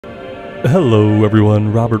Hello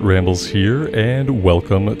everyone, Robert Rambles here, and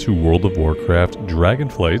welcome to World of Warcraft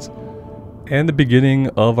Dragonflight, and the beginning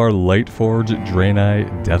of our Lightforged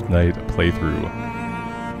Draenei Death Knight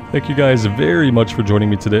playthrough. Thank you guys very much for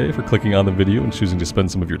joining me today, for clicking on the video and choosing to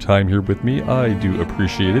spend some of your time here with me. I do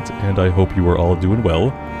appreciate it, and I hope you are all doing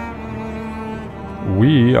well.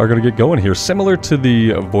 We are going to get going here. Similar to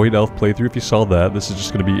the Void Elf playthrough, if you saw that, this is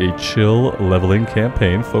just going to be a chill leveling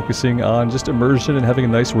campaign, focusing on just immersion and having a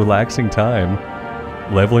nice relaxing time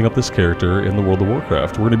leveling up this character in the World of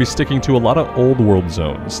Warcraft. We're going to be sticking to a lot of old world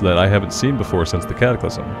zones that I haven't seen before since the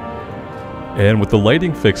Cataclysm. And with the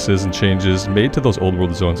lighting fixes and changes made to those old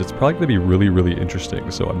world zones, it's probably going to be really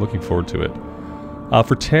interesting, so I'm looking forward to it.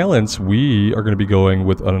 For talents, we are going to be going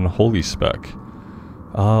with an Unholy spec.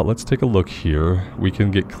 Let's take a look here. We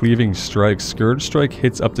can get Cleaving Strike. Scourge Strike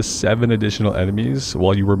hits up to 7 additional enemies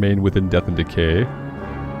while you remain within Death and Decay.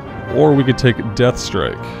 Or we could take Death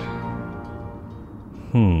Strike.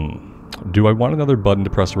 Do I want another button to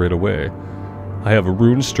press right away? I have a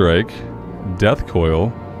Rune Strike, Death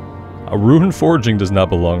Coil. A Rune Forging does not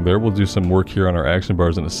belong there. We'll do some work here on our action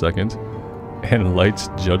bars in a second. And Light's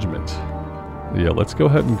Judgment. Yeah, let's go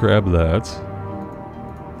ahead and grab that.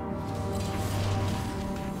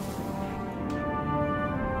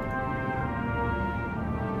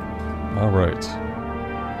 Alright.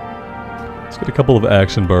 Let's get a couple of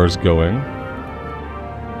action bars going.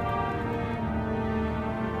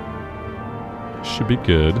 Should be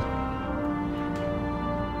good.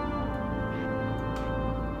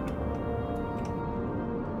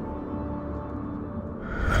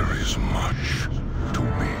 There is much to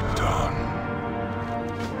be done.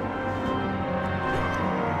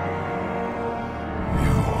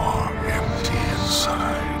 You are empty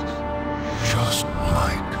inside, just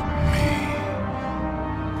like me.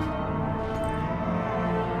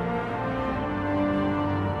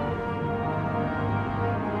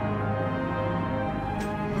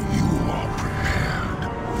 You are prepared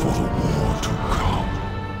for the war to come.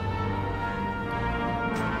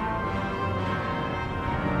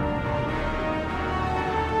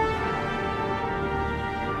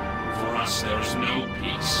 For us there's no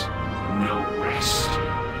peace, no rest.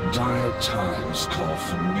 Dire times call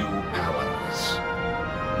for new allies.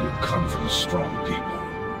 You come from strong people.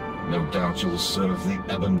 No doubt you will serve the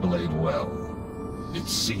Ebon Blade well. It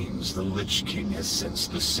seems the Lich King has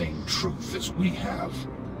sensed the same truth as we have.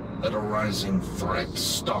 That a rising threat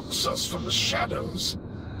stalks us from the shadows,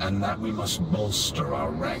 and that we must bolster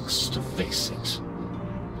our ranks to face it.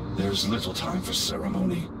 There's little time for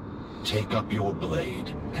ceremony. Take up your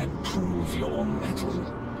blade and prove your mettle.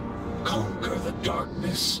 Conquer the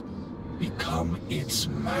darkness. Become its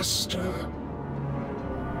master.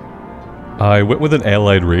 I went with an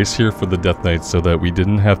allied race here for the Death Knight so that we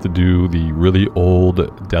didn't have to do the really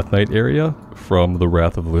old Death Knight area from the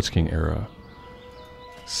Wrath of the Lich King era.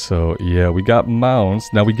 So yeah, we got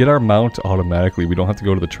mounts. Now we get our mount automatically. We don't have to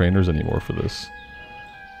go to the trainers anymore for this.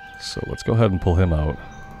 So let's go ahead and pull him out.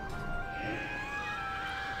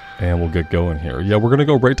 And we'll get going here. Yeah, we're going to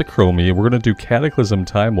go right to Chromie. We're going to do Cataclysm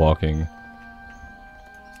Time Walking.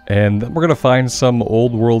 And then we're going to find some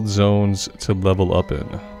old world zones to level up in.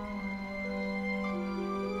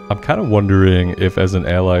 I'm kind of wondering if as an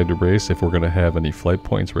allied race, if we're going to have any flight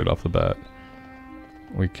points right off the bat.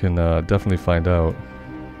 We can definitely find out.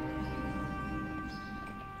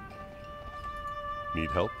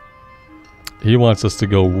 Need help? He wants us to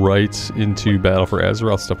go right into battle for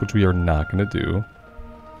Azeroth stuff, which we are not going to do.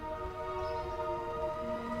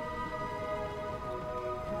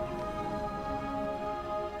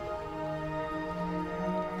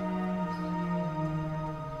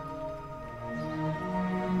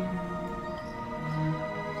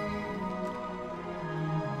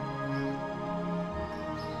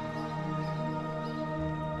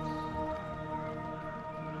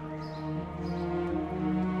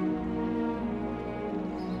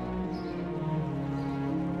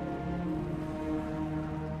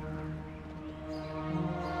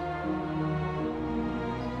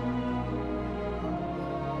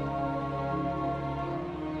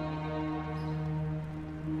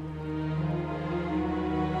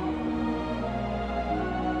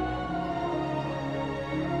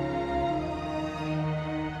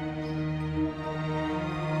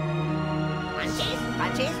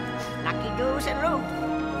 Punches, lucky doos and root.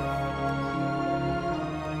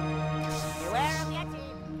 Beware of Yeti.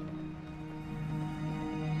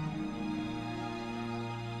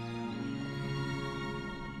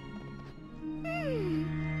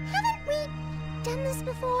 Haven't we done this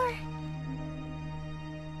before?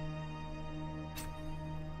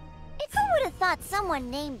 thought someone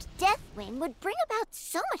named Deathwing would bring about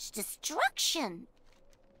so much destruction.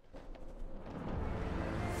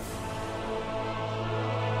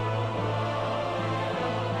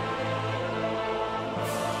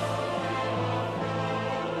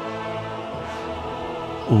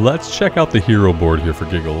 Let's check out the hero board here for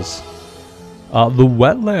giggles. The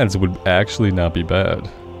wetlands would actually not be bad.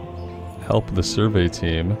 Help the survey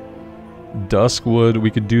team. Duskwood, we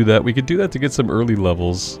could do that. We could do that to get some early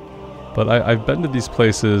levels. But I've been to these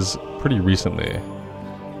places pretty recently.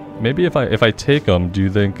 Maybe if I take them, do you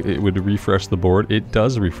think it would refresh the board? It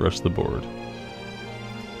does refresh the board.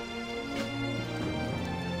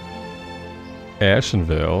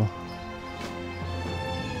 Ashenvale.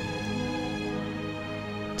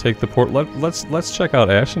 Take the port. Let's check out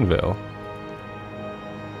Ashenvale.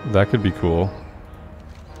 That could be cool.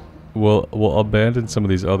 We'll abandon some of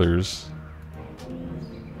these others.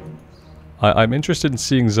 I'm interested in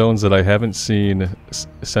seeing zones that I haven't seen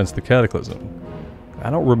since the Cataclysm. I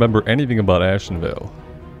don't remember anything about Ashenvale.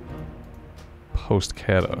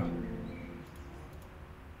 Post-Cata.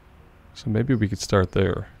 So maybe we could start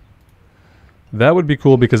there. That would be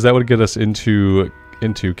cool because that would get us into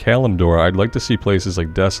Kalimdor. I'd like to see places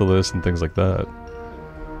like Desolace and things like that.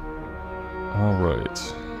 Alright.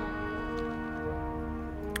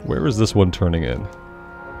 Where is this one turning in?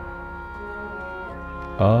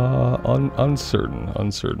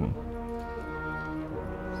 Uncertain.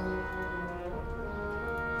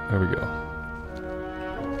 There we go.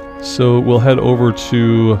 So we'll head over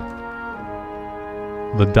to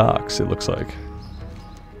the docks, it looks like.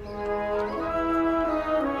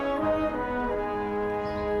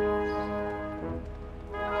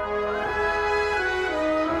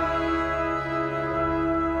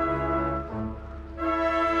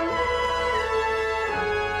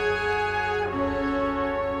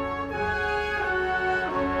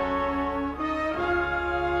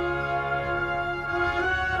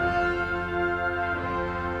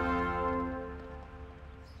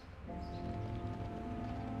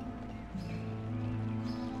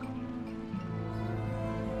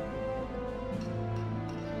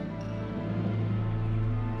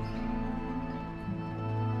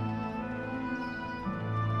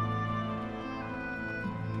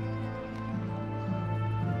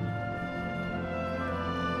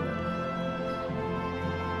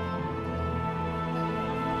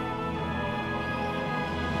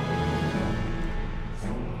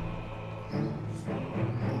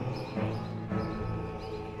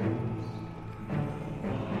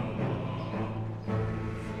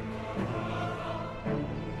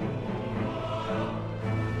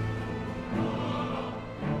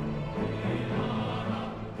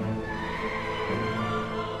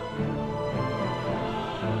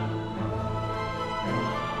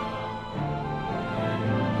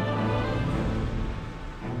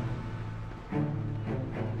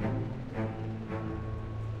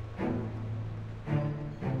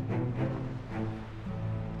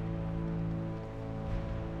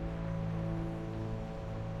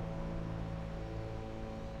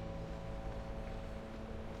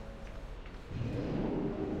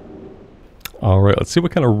 Alright, let's see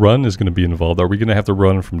what kind of run is going to be involved. Are we going to have to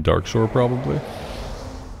run from Darkshore, probably?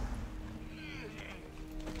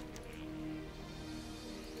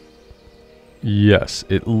 Yes,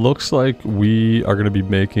 it looks like we are going to be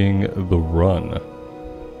making the run.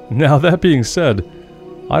 Now, that being said,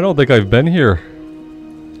 I don't think I've been here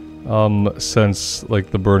since,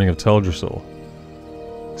 like, the burning of Teldrassil.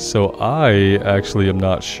 So I actually am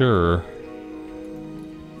not sure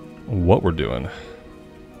what we're doing.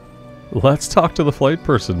 Let's talk to the flight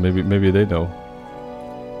person. Maybe they know.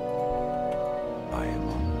 I am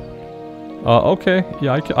honored. Okay.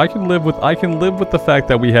 Yeah, I can live with the fact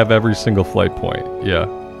that we have every single flight point. Yeah.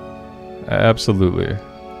 Absolutely.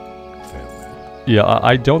 Farewell. Yeah,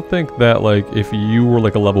 I don't think that, like, if you were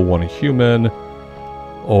like a level 1 human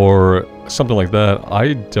or something like that,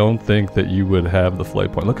 I don't think that you would have the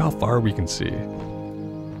flight point. Look how far we can see.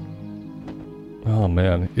 Oh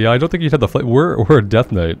man. Yeah, I don't think you'd have the flight. We're a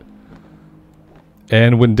Death Knight.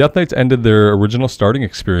 And when Death Knights ended their original starting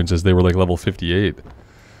experiences, they were like level 58.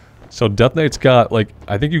 So Death Knights got, like,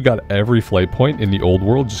 I think you got every flight point in the old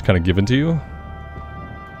world just kind of given to you.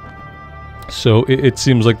 So it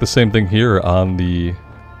seems like the same thing here on the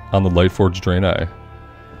Lightforged Draenei.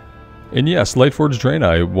 And yes, Lightforged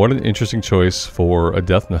Draenei, what an interesting choice for a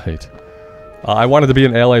Death Knight. I wanted to be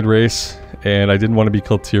an allied race, and I didn't want to be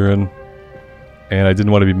Kiltiran, and I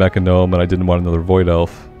didn't want to be Mechanome, and I didn't want another Void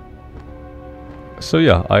Elf. So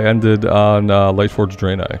yeah, I ended on Lightforged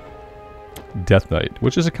Draenei. Death Knight,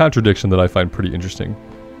 which is a contradiction that I find pretty interesting.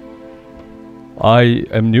 I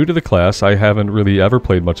am new to the class. I haven't really ever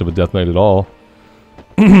played much of a Death Knight at all.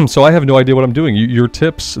 So I have no idea what I'm doing. Your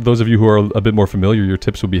tips, those of you who are a bit more familiar, your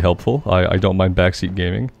tips would be helpful. I don't mind backseat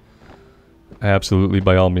gaming. Absolutely,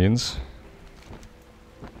 by all means.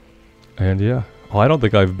 And yeah. Oh, I don't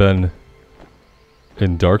think I've been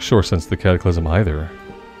in Darkshore since the Cataclysm either.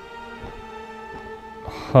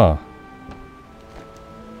 Huh.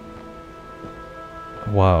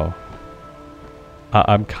 Wow.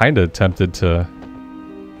 I'm kind of tempted to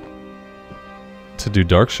do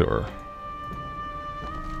Darkshore.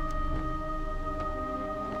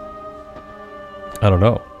 I don't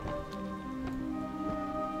know.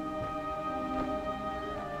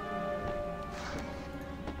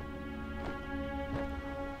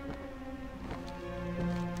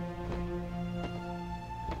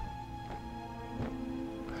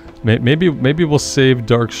 Maybe we'll save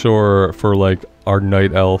Darkshore for like our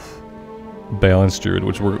Night Elf Balance Druid,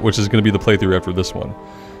 which is going to be the playthrough after this one.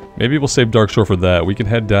 Maybe we'll save Darkshore for that. We can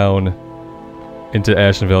head down into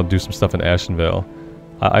Ashenvale and do some stuff in Ashenvale.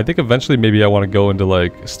 I think eventually maybe I want to go into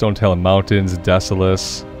like Stone Talon Mountains,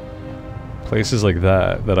 Desolace, places like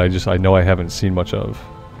that I know I haven't seen much of.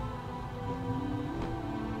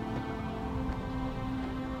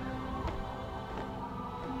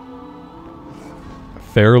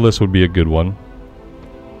 Feralus would be a good one.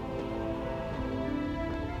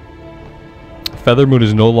 Feathermoon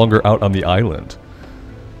is no longer out on the island.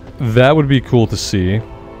 That would be cool to see.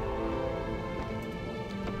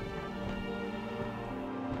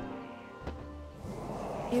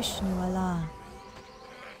 Ishnu Allah.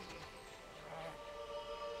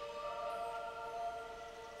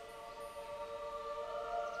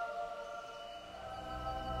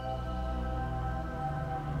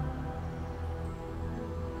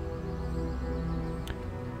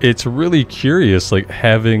 It's really curious, like,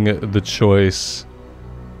 having the choice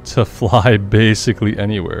to fly basically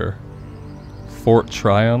anywhere. Fort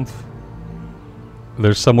Triumph.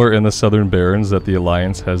 There's somewhere in the Southern Barrens that the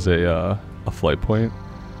Alliance has a flight point.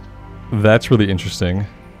 That's really interesting.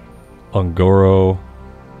 Ungoro.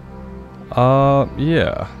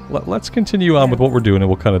 Yeah. Let's continue on with what we're doing and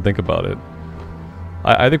we'll kind of think about it.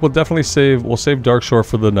 I think we'll definitely save Darkshore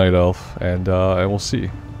for the Night Elf and we'll see.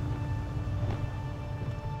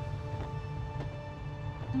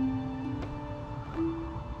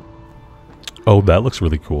 Oh, that looks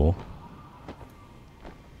really cool.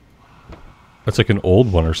 That's like an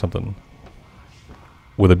old one or something.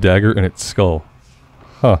 With a dagger in its skull.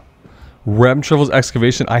 Huh. Remtravel's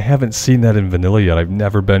excavation. I haven't seen that in vanilla yet. I've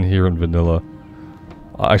never been here in vanilla.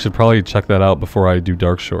 I should probably check that out before I do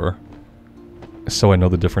Darkshore. So I know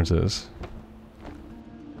the differences.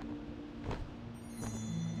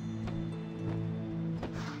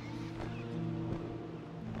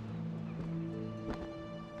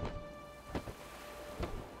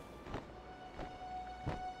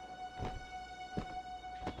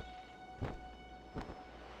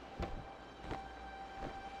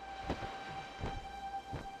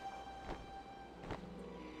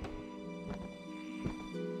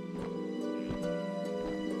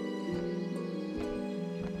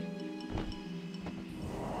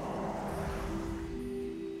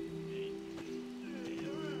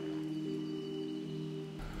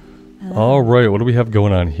 Alright, what do we have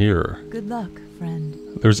going on here? Good luck, friend.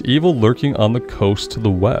 There's evil lurking on the coast to the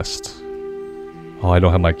west. Oh, I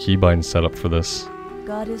don't have my keybind set up for this.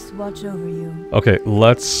 Goddess watch over you. Okay,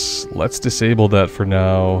 let's disable that for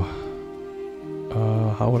now.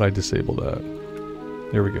 How would I disable that?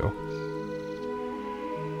 There we go.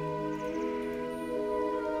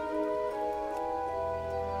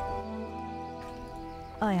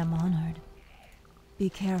 I am honored. Be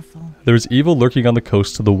careful. There's evil lurking on the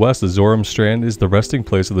coast to the west. The Zoram Strand is the resting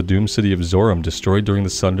place of the doomed city of Zoram, destroyed during the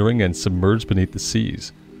Sundering and submerged beneath the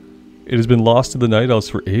seas. It has been lost to the Night Elves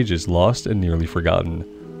for ages, lost and nearly forgotten.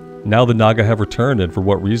 Now the Naga have returned, and for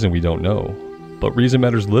what reason we don't know. But reason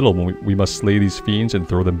matters little when we must slay these fiends and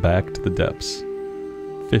throw them back to the depths.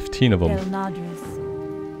 15 of them. El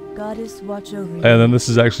Nadris. Goddess watch over you. And then this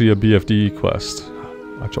is actually a BFD quest,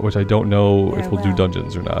 which I don't know if we'll do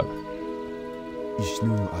dungeons or not.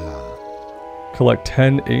 Collect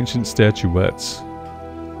 10 ancient statuettes.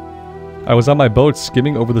 I was on my boat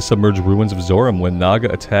skimming over the submerged ruins of Zoram when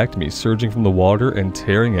Naga attacked me, surging from the water and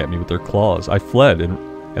tearing at me with their claws. I fled,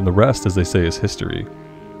 and the rest, as they say, is history.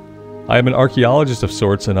 I am an archaeologist of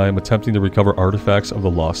sorts, and I am attempting to recover artifacts of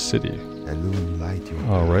the lost city.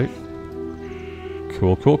 Alright.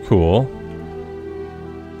 Cool, cool, cool.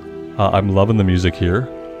 I'm loving the music here.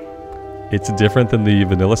 It's different than the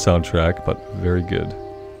vanilla soundtrack, but very good.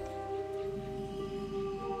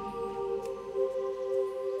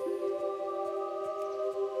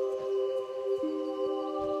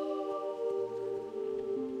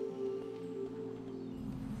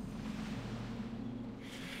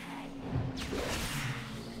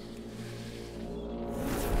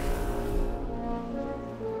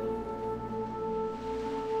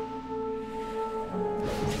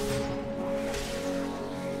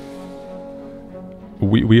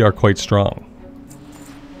 we are quite strong.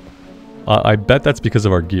 I bet that's because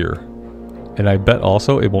of our gear. And I bet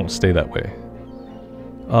also it won't stay that way.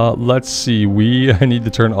 Let's see. We need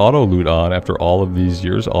to turn auto loot on after all of these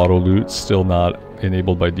years. Auto loot still not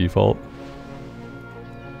enabled by default.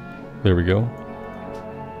 There we go.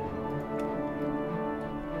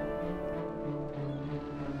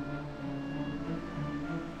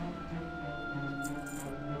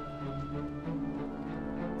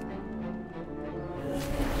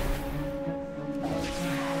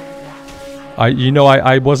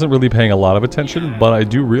 I wasn't really paying a lot of attention, but I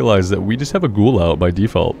do realize that we just have a ghoul out by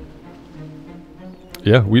default.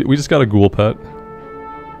 Yeah, we just got a ghoul pet.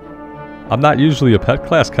 I'm not usually a pet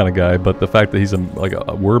class kind of guy, but the fact that he's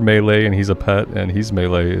we're melee and he's a pet and he's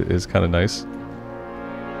melee is kind of nice.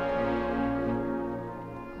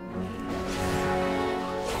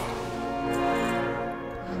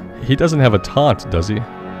 He doesn't have a taunt, does he?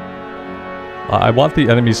 I want the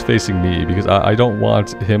enemies facing me because I don't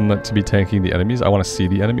want him to be tanking the enemies. I want to see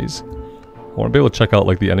the enemies. I want to be able to check out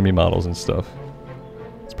like the enemy models and stuff.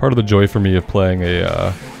 It's part of the joy for me of playing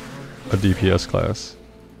a DPS class.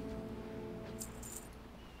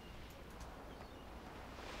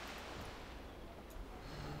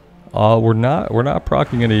 We're not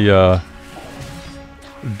proccing any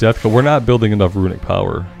death. We're not building enough runic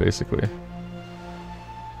power, basically,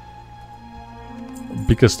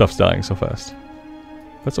 because stuff's dying so fast.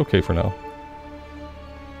 That's okay for now.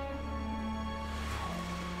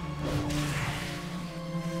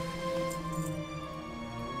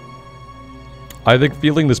 I think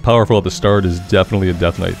feeling this powerful at the start is definitely a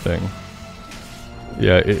Death Knight thing.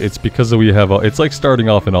 Yeah, it's because we have it's like starting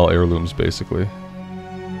off in all heirlooms basically,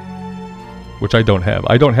 which I don't have.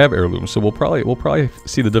 I don't have heirlooms, so we'll probably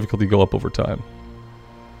see the difficulty go up over time.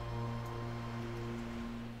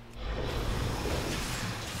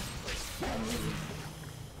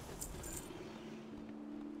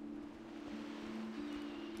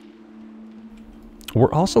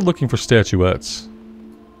 We're also looking for statuettes.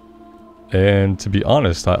 And to be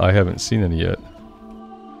honest, I haven't seen any yet.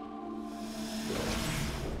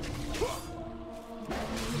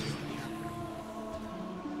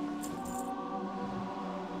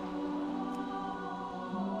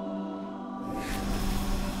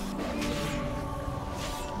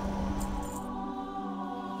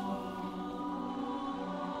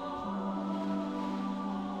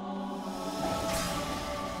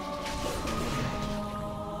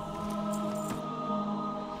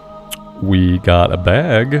 We got a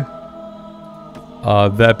bag.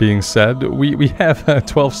 That being said, we have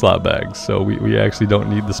 12 slot bags, so we actually don't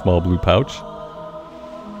need the small blue pouch.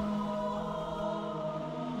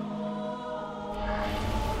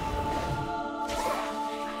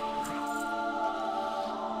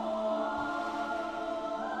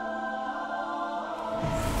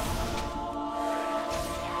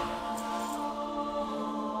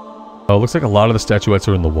 Oh, looks like a lot of the statuettes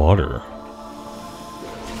are in the water.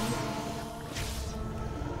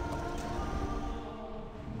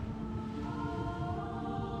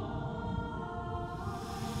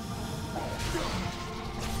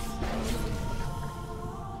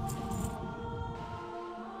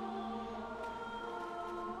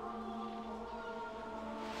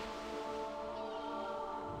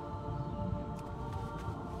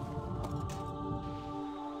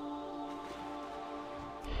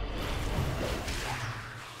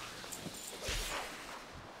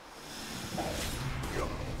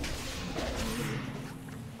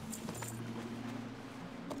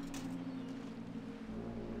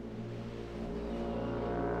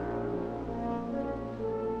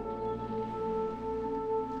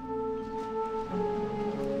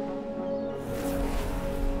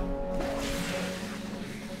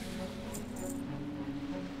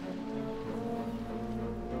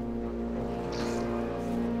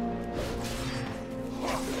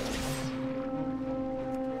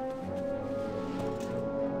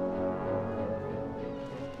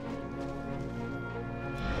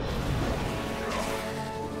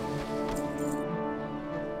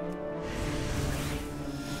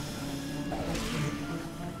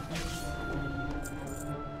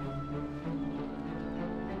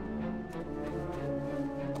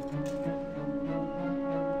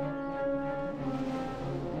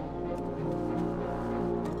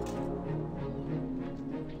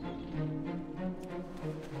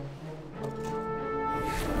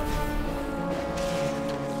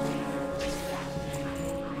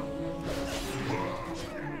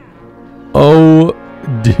 Oh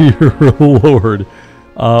dear lord.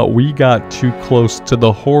 We got too close to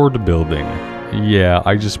the Horde building. Yeah,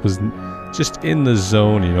 I just was in the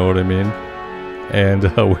zone, you know what I mean? And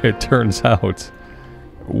it turns out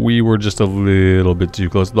we were just a little bit too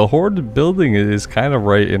close. The Horde building is kind of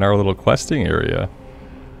right in our little questing area.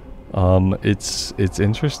 It's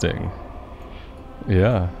interesting.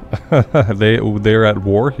 Yeah. They're at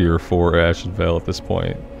war here for Ashen Vale at this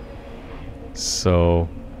point. So,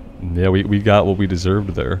 yeah, we got what we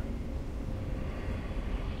deserved there.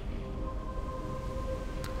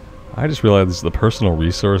 I just realized the personal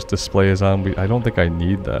resource display is on. I don't think I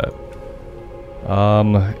need that.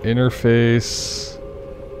 Interface.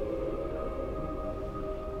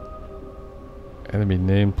 Enemy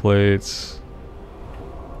nameplates.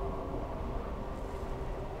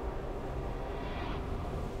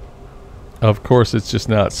 Of course, it's just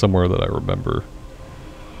not somewhere that I remember.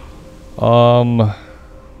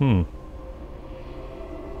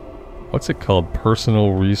 What's it called?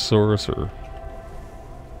 Personal resource or...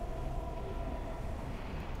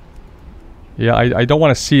 Yeah, I don't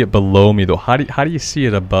want to see it below me though. How do you see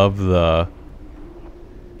it above the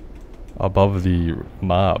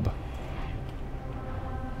mob?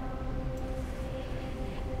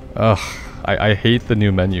 Ugh, I hate the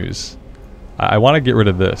new menus. I want to get rid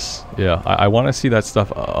of this. Yeah, I want to see that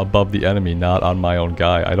stuff above the enemy, not on my own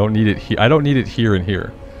guy. I don't need it here. I don't need it here and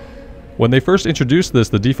here. When they first introduced this,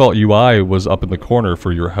 the default UI was up in the corner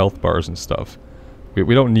for your health bars and stuff.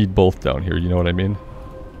 We don't need both down here. You know what I mean?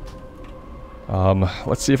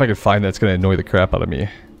 Let's see if I can find that's going to annoy the crap out of me.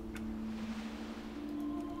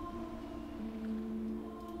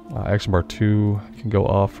 Action bar 2 can go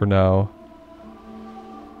off for now.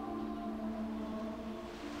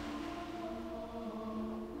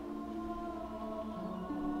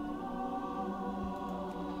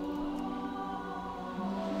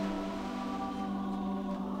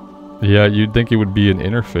 Yeah, you'd think it would be an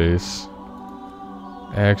interface.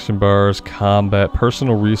 Action bars, combat,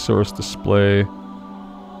 personal resource display.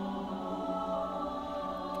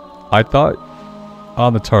 I thought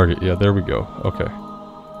on the target. Yeah, there we go. Okay.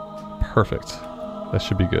 Perfect. That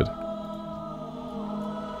should be good.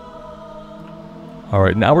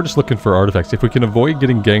 Alright, now we're just looking for artifacts. If we can avoid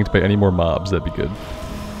getting ganked by any more mobs, that'd be good.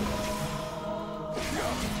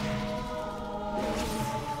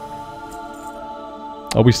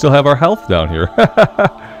 Oh, we still have our health down here.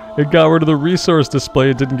 It got rid of the resource display,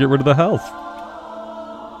 it didn't get rid of the health.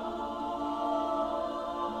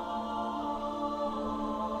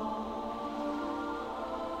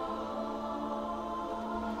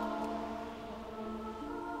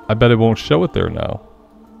 I bet it won't show it there now.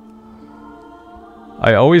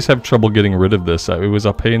 I always have trouble getting rid of this. It was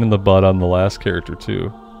a pain in the butt on the last character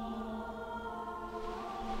too.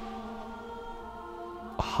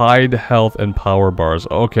 Hide health and power bars.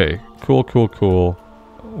 Okay, cool, cool, cool.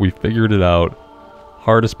 We figured it out.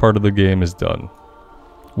 Hardest part of the game is done.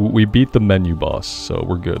 We beat the menu boss, so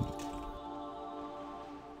we're good.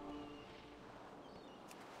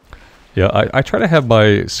 Yeah, I try to have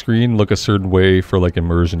my screen look a certain way for like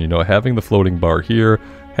immersion, you know, having the floating bar here,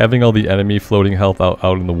 having all the enemy floating health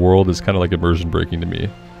out in the world is kind of like immersion breaking to me.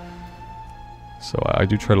 So I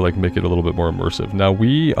do try to like make it a little bit more immersive. Now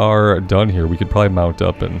we are done here. We could probably mount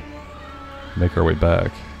up and make our way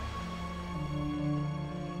back.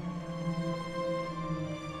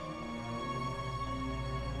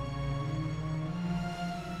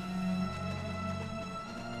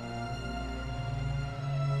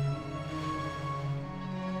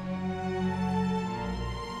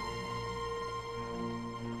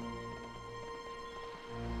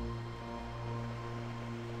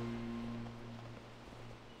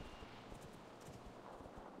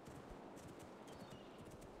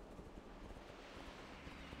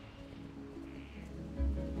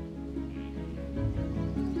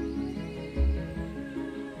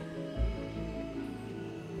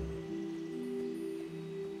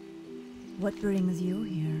 What brings you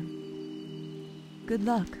here? Good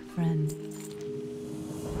luck, friend.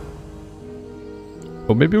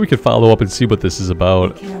 Well, maybe we could follow up and see what this is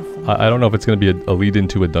about. Be careful. I don't know if it's going to be a lead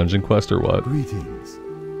into a dungeon quest or what. Greetings.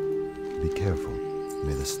 Be careful.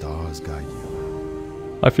 May the stars guide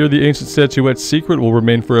you. I fear the ancient statuette's secret will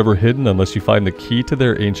remain forever hidden unless you find the key to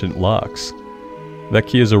their ancient locks. That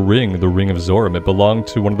key is a ring, the Ring of Zoram. It belonged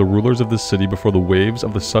to one of the rulers of this city before the waves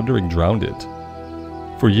of the Sundering drowned it.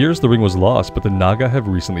 For years the ring was lost, but the Naga have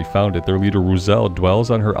recently found it. Their leader Ruzel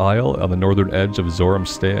dwells on her isle on the northern edge of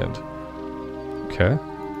Zoram's Stand. Okay.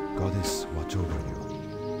 Goddess, watch over you.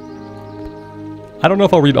 I don't know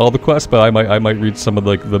if I'll read all the quests, but I might read some of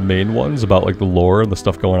like the main ones about like the lore and the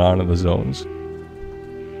stuff going on in the zones.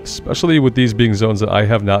 Especially with these being zones that I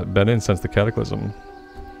have not been in since the Cataclysm.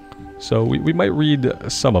 So we might read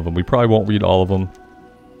some of them. We probably won't read all of them.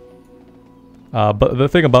 But the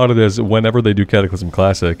thing about it is, whenever they do Cataclysm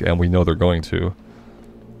Classic, and we know they're going to,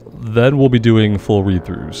 then we'll be doing full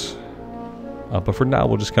read-throughs. But for now,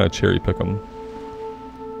 we'll just kind of cherry pick them.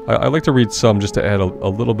 I like to read some just to add a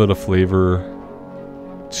little bit of flavor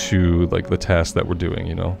to like the task that we're doing,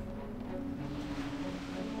 you know.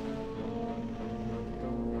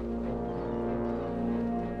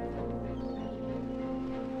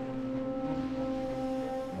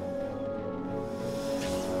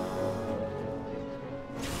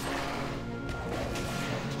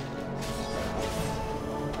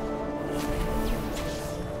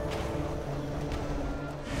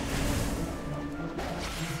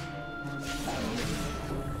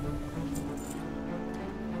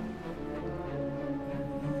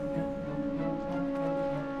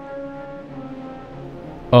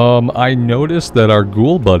 I noticed that our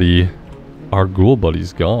ghoul buddy's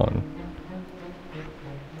gone.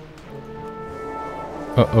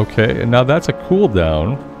 Okay, and now that's a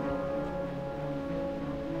cooldown.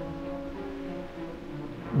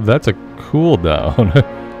 That's a cooldown.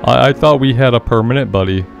 I thought we had a permanent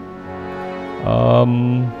buddy.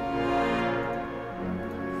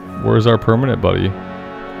 Where's our permanent buddy?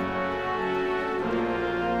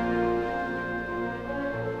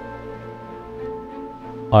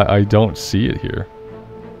 I don't see it here.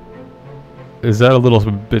 Is that a little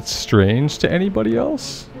bit strange to anybody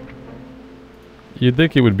else? You'd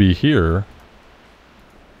think it would be here,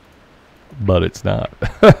 but it's not.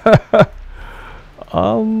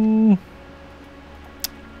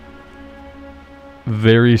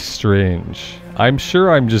 Very strange. I'm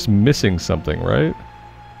sure I'm just missing something, right?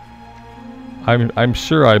 I'm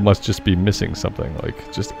sure I must just be missing something,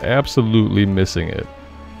 like just absolutely missing it.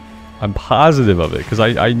 I'm positive of it, because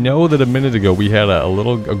I know that a minute ago we had a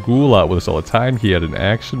ghoul out with us all the time. He had an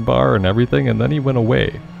action bar and everything, and then he went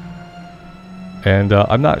away. And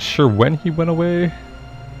I'm not sure when he went away,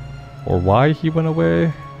 or why he went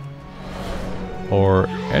away, or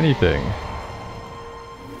anything.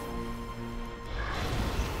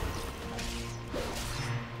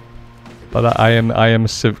 But I am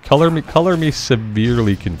color me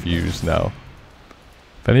severely confused now.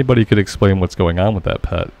 If anybody could explain what's going on with that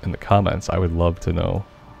pet in the comments, I would love to know.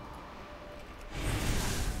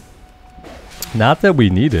 Not that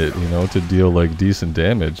we need it, you know, to deal like decent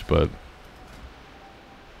damage, but...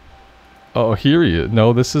 Oh, here he is.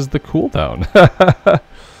 No, this is the cooldown.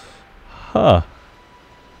 Huh.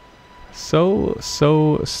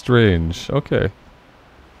 So strange. Okay.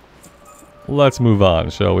 Let's move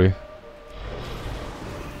on, shall we?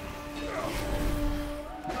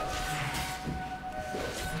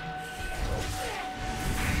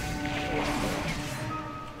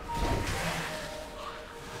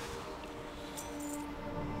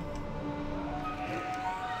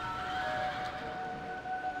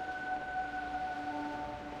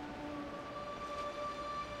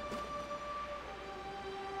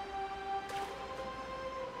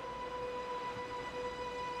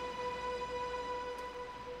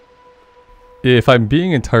 If I'm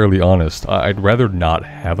being entirely honest, I'd rather not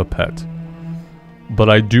have a pet. But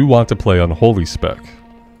I do want to play Unholy spec.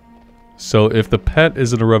 So if the pet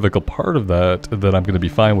is an irrevocable part of that, then I'm going to be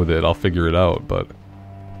fine with it. I'll figure it out. But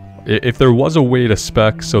if there was a way to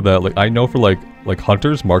spec so that, like, I know for like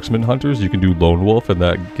hunters, marksman hunters, you can do Lone Wolf and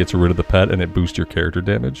that gets rid of the pet and it boosts your character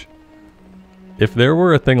damage. If there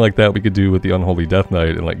were a thing like that we could do with the Unholy Death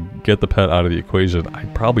Knight and like get the pet out of the equation,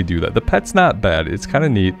 I'd probably do that. The pet's not bad. It's kind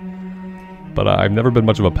of neat. But I've never been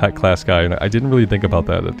much of a pet class guy, and I didn't really think about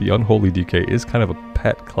that the Unholy DK is kind of a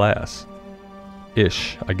pet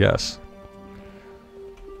class-ish, I guess.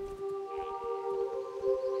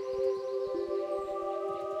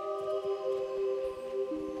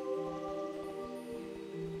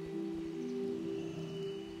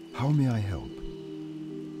 How may I help?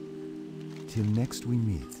 Till next we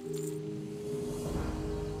meet.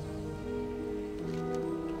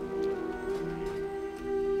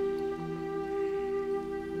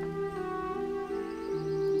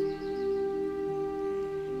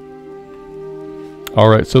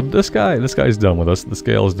 Alright, so this guy's done with us. The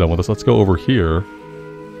scale is done with us. Let's go over here.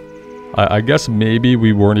 I guess maybe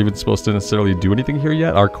we weren't even supposed to necessarily do anything here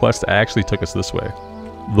yet. Our quest actually took us this way.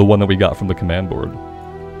 The one that we got from the command board.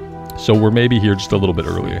 So we're maybe here just a little bit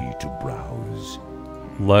early. To browse.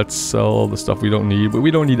 Let's sell the stuff we don't need, but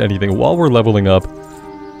we don't need anything. While we're leveling up,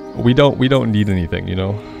 we don't need anything, you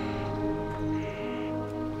know?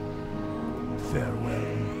 Farewell.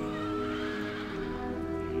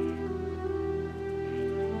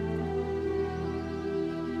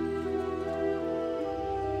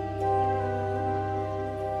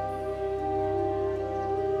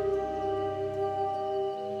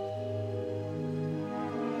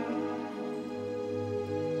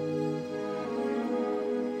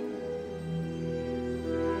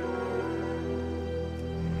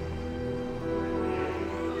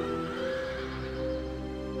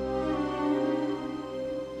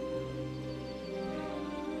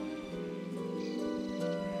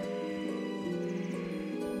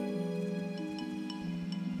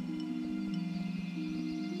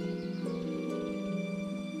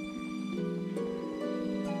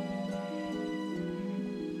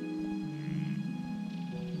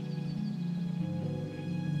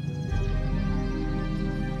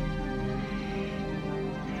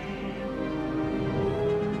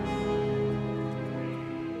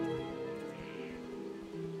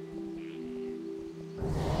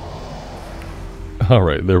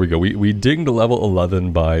 Alright, there we go. We dinged level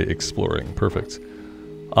 11 by exploring. Perfect.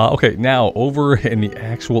 Okay, now over in the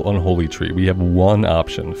actual Unholy Tree, we have one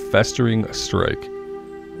option. Festering Strike.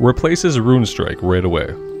 Replaces Rune Strike right away.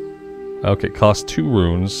 Okay, costs 2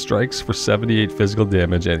 runes, strikes for 78 physical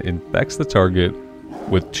damage, and infects the target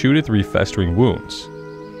with 2 to 3 festering wounds.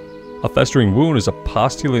 A festering wound is a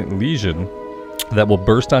postulant lesion that will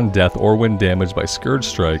burst on death or when damaged by Scourge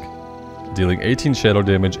Strike, dealing 18 shadow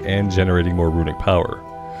damage and generating more runic power.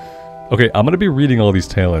 Okay, I'm going to be reading all these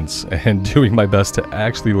talents and doing my best to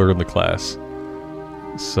actually learn the class.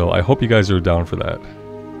 So I hope you guys are down for that.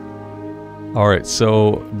 Alright,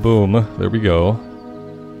 so boom, there we go.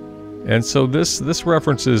 And so this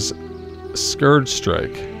references Scourge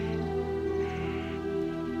Strike.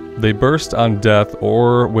 They burst on death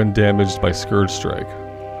or when damaged by Scourge Strike,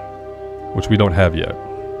 which we don't have yet.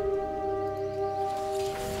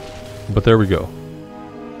 But there we go.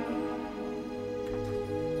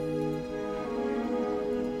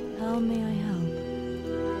 How may I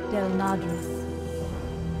help? Del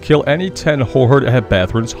Nadris. Kill any 10 horde at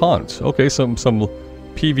Bathrin's Haunt. Okay, some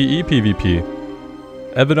PvE PvP.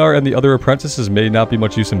 Evanar and the other apprentices may not be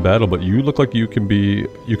much use in battle, but you look like you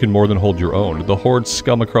can more than hold your own. The horde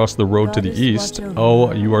scum across the road to the east.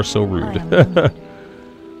 Oh, you are so rude.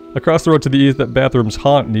 Across the road to the east at Bathroom's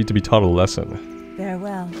Haunt need to be taught a lesson.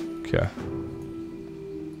 Farewell. Okay.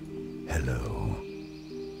 Hello.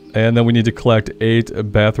 And then we need to collect 8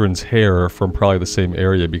 Bathrin's hair from probably the same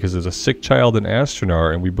area because there's a sick child in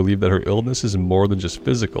Astronar and we believe that her illness is more than just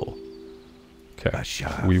physical. Okay,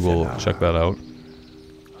 we will check that out.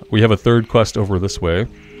 We have a third quest over this way.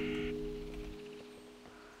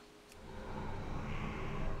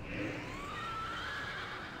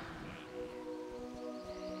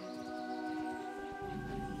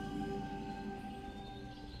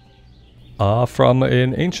 From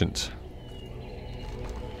an ancient.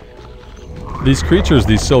 These creatures,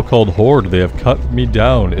 these so-called horde, they have cut me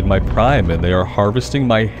down in my prime and they are harvesting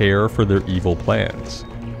my hair for their evil plans.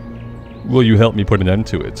 Will you help me put an end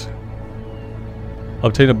to it?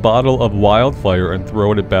 Obtain a bottle of wildfire and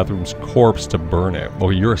throw it at Bathroom's corpse to burn it. Oh,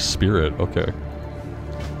 you're a spirit. Okay.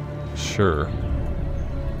 Sure.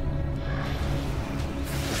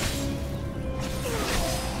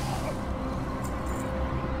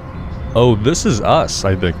 Oh, this is us,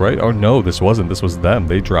 I think, right? Oh no, this wasn't. This was them.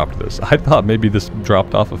 They dropped this. I thought maybe this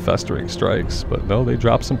dropped off of Festering Strikes, but no, they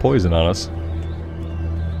dropped some poison on us.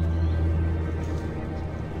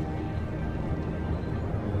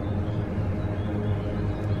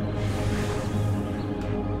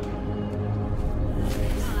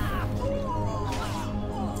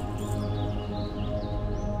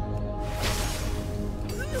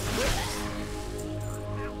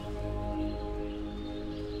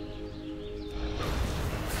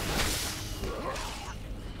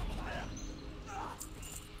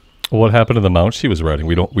 What happened to the mounts she was riding?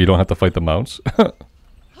 We don't have to fight the mounts?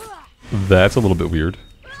 That's a little bit weird.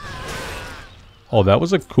 Oh, that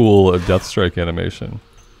was a cool death strike animation.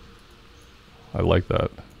 I like that.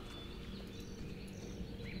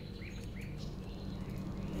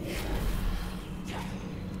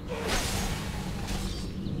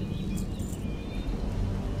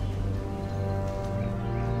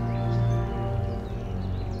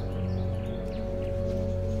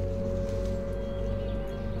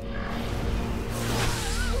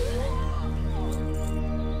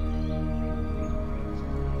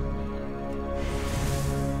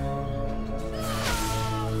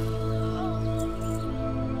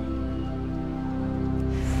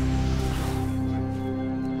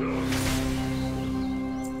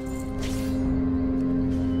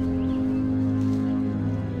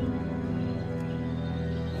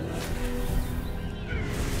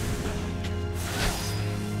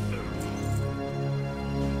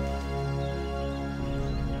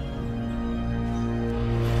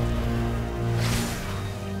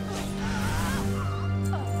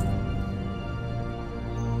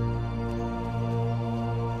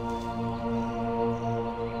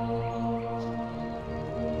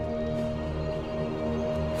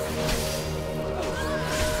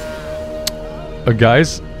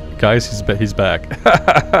 Guys, he's back.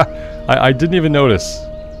 I didn't even notice,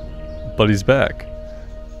 but he's back.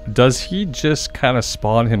 Does he just kind of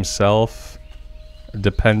spawn himself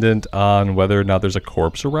dependent on whether or not there's a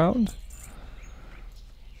corpse around?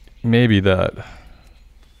 Maybe that.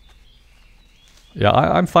 Yeah,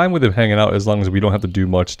 I'm fine with him hanging out as long as we don't have to do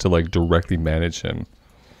much to like directly manage him.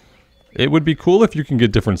 It would be cool if you can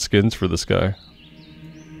get different skins for this guy.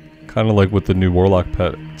 Kind of like with the new Warlock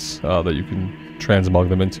pets that you can transmog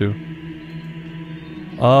them into.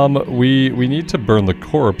 We need to burn the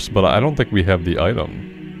corpse, but I don't think we have the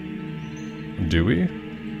item. Do we?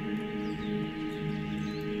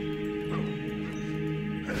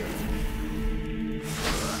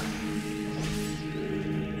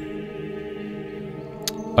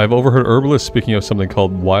 I've overheard herbalists speaking of something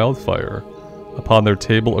called wildfire upon their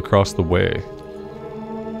table across the way.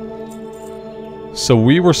 So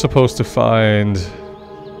we were supposed to find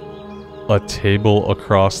a table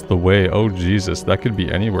across the way. Oh Jesus, that could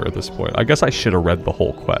be anywhere at this point. I guess I should have read the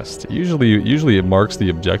whole quest. Usually it marks the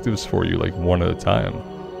objectives for you like one at a time.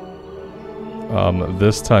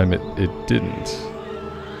 This time it didn't.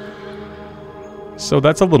 So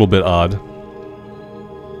that's a little bit odd.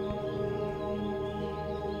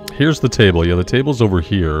 Here's the table. Yeah, the table's over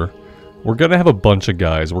here. We're gonna have a bunch of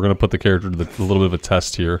guys. We're gonna put the character to a little bit of a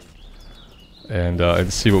test here.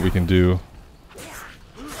 And see what we can do.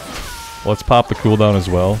 Let's pop the cooldown as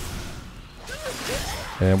well.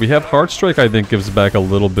 And we have Heartstrike, I think, gives back a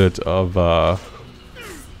little bit of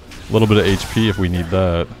HP if we need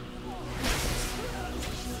that.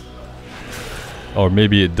 Or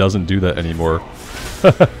maybe it doesn't do that anymore.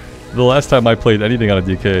 The last time I played anything on a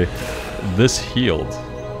DK, this healed.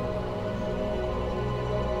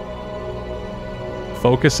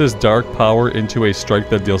 Focuses dark power into a strike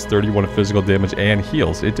that deals 31 physical damage and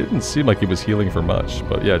heals. It didn't seem like it was healing for much,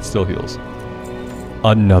 but yeah, it still heals.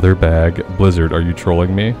 Another bag. Blizzard, are you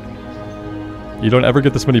trolling me? You don't ever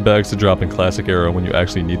get this many bags to drop in Classic Era when you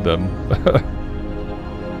actually need them.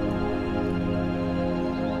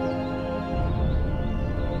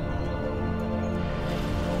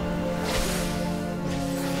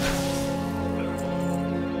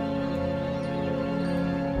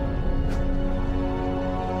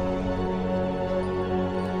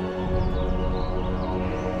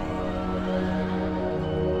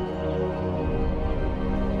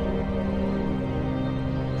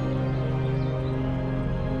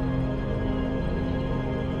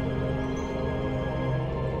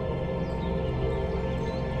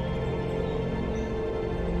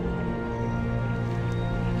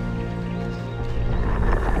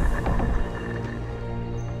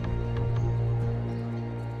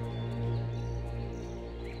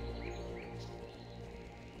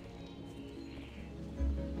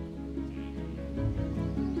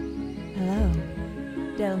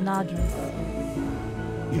 Del Nadris.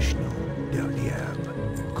 Ishno del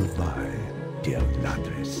Liam. Goodbye, del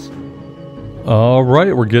Nadris.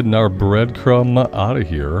 Alright, we're getting our breadcrumb out of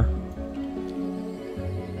here.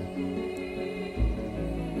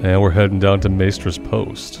 And we're heading down to Maestra's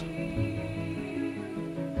Post.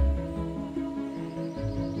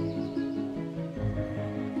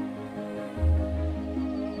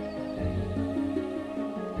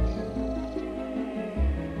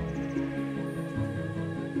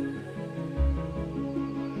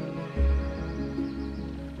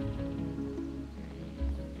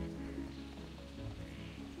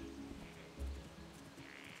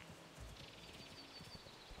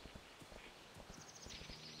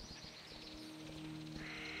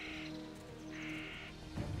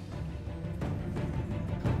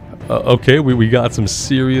 Okay, we got some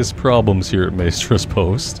serious problems here at Maestra's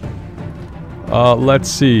Post. Let's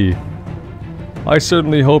see. I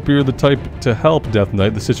certainly hope you're the type to help, Death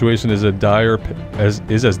Knight. The situation is as dire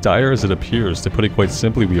as it appears. To put it quite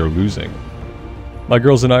simply, we are losing. My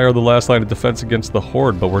girls and I are the last line of defense against the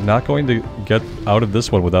Horde, but we're not going to get out of this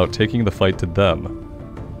one without taking the fight to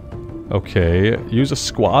them. Okay, use a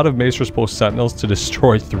squad of Maestra's Post Sentinels to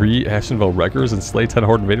destroy 3 Ashenvale Wreckers and slay 10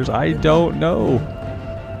 Horde invaders? I don't know.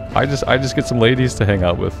 I just get some ladies to hang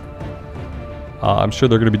out with. I'm sure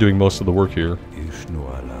they're going to be doing most of the work here. Good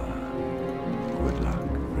luck,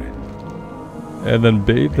 friend. And then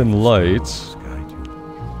bathed in light.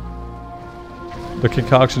 The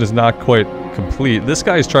concoction is not quite complete. This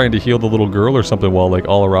guy's trying to heal the little girl or something while like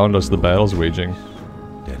all around us the battle's waging.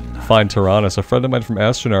 Find Tyrannus. A friend of mine from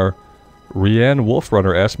Astronar, Rianne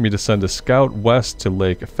Wolfrunner, asked me to send a scout west to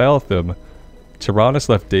Lake Falathim. Tyrannus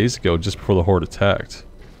left days ago just before the Horde attacked.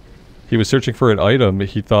 He was searching for an item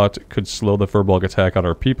he thought could slow the Furbolg attack on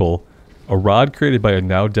our people. A rod created by a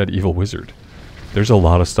now-dead evil wizard. There's a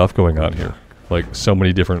lot of stuff going on here. Like, so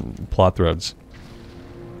many different plot threads.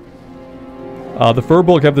 The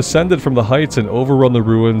Furbolg have descended from the heights and overrun the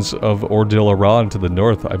ruins of Ordil Aran to the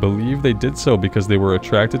north. I believe they did so because they were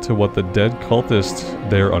attracted to what the dead cultists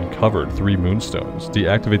there uncovered. 3 moonstones.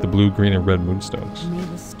 Deactivate the blue, green, and red moonstones. May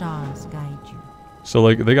the stars guide you. So,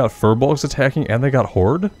 like, they got Furbolgs attacking and they got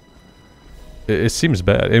Horde? It seems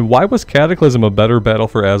bad. And why was Cataclysm a better battle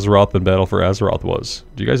for Azeroth than Battle for Azeroth was?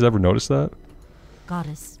 Do you guys ever notice that?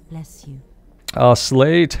 Goddess bless you.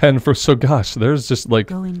 Slay 10 for... So gosh, there's just like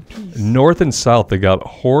Go in peace. north and south. They got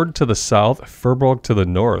Horde to the south, Furbolg to the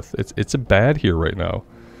north. It's bad here right now.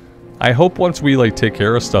 I hope once we like take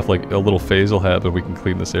care of stuff, like a little phase will happen, we can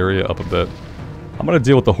clean this area up a bit. I'm gonna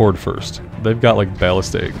deal with the Horde first. They've got like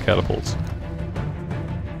ballistic catapults.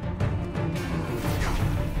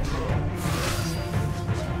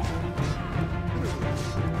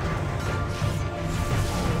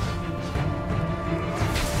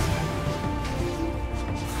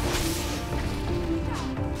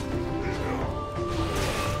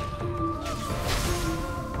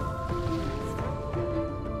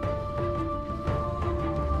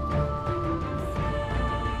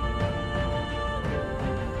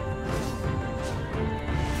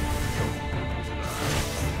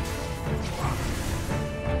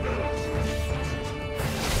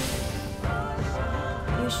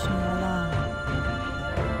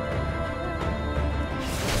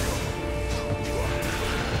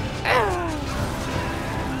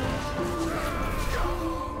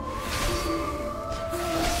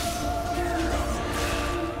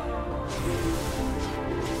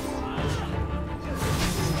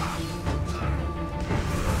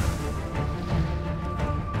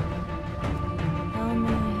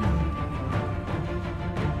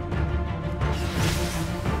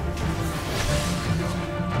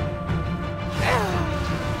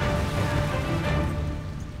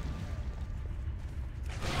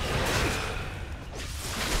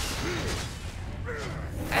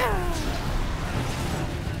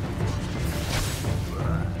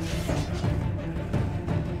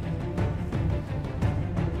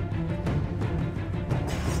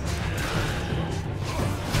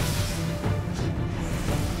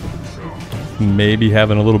 Maybe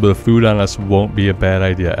having a little bit of food on us won't be a bad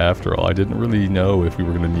idea after all. I didn't really know if we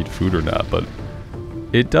were going to need food or not, but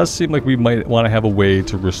it does seem like we might want to have a way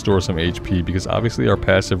to restore some HP, because obviously our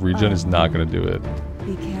passive regen is not going to do it.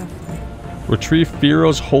 Be careful. Retrieve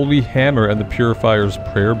Firo's Holy Hammer and the Purifier's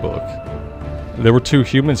Prayer Book. There were two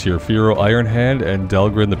humans here, Firo Ironhand and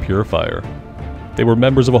Delgrin the Purifier. They were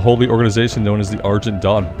members of a holy organization known as the Argent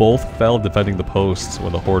Dawn. Both fell defending the posts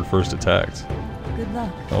when the Horde first attacked. Good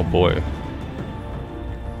luck. Oh boy.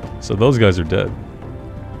 So those guys are dead.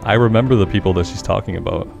 I remember the people that she's talking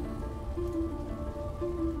about.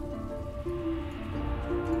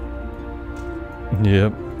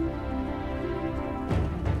 Yep.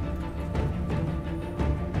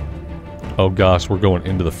 Oh gosh, we're going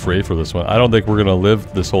into the fray for this one. I don't think we're gonna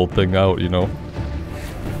live this whole thing out, you know.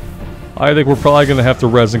 I think we're probably gonna have to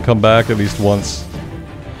res and come back at least once.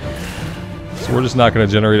 So we're just not gonna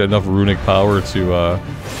generate enough runic power to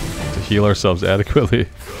heal ourselves adequately.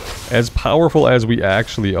 As powerful as we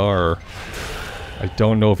actually are, I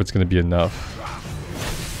don't know if it's gonna be enough.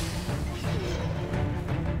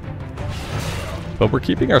 But we're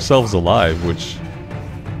keeping ourselves alive, which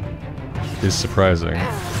is surprising.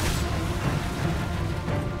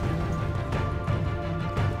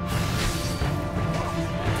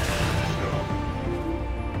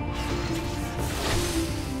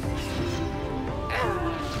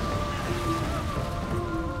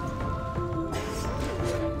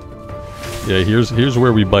 Yeah, here's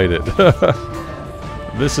where we bite it.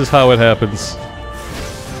 This is how it happens.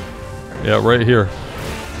 Yeah, right here.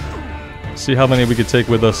 See how many we could take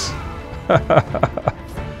with us.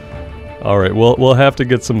 Alright, we'll have to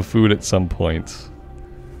get some food at some point.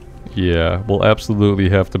 Yeah, we'll absolutely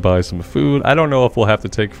have to buy some food. I don't know if we'll have to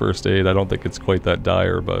take first aid. I don't think it's quite that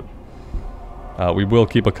dire, but we will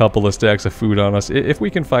keep a couple of stacks of food on us if we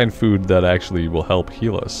can find food that actually will help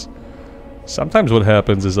heal us. Sometimes what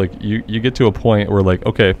happens is like you get to a point where like,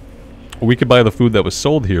 okay, we could buy the food that was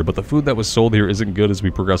sold here, but the food that was sold here isn't good as we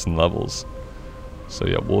progress in levels. So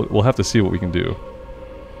yeah, we'll have to see what we can do.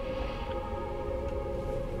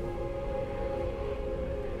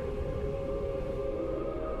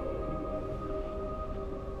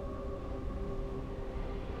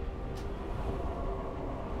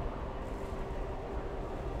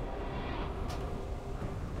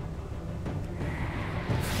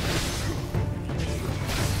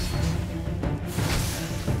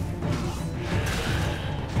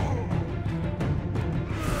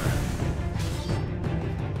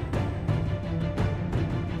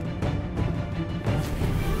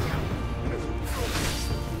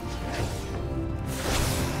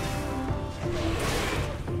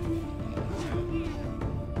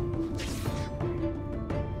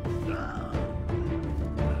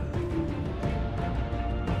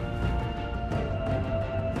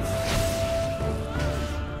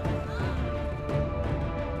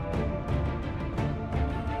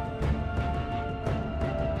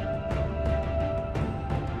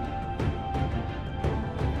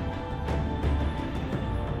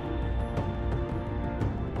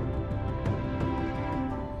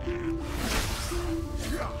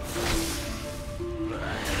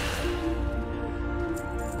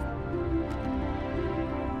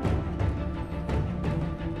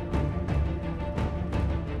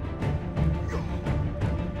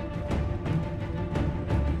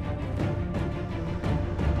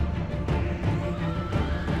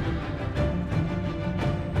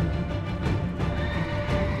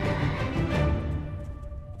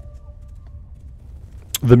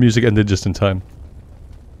 The music ended just in time.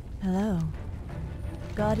 Hello.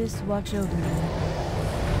 Goddess, watch over me.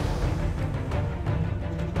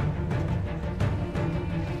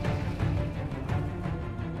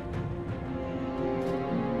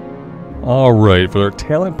 Alright, for our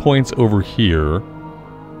talent points over here,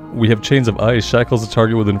 we have Chains of Ice, shackles the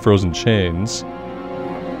target within frozen chains.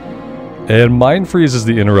 And Mind Freeze is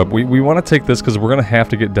the interrupt. We want to take this because we're going to have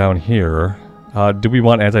to get down here. Do we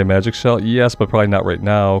want Anti-Magic Shell? Yes, but probably not right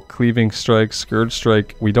now. Cleaving Strike, Scourge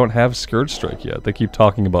Strike. We don't have Scourge Strike yet. They keep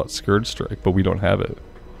talking about Scourge Strike, but we don't have it.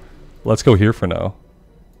 Let's go here for now.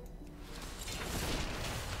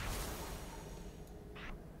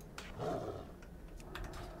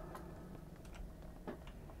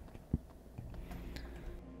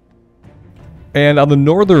 And on the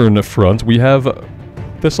northern front, we have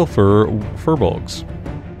Thistlefur Furbolgs.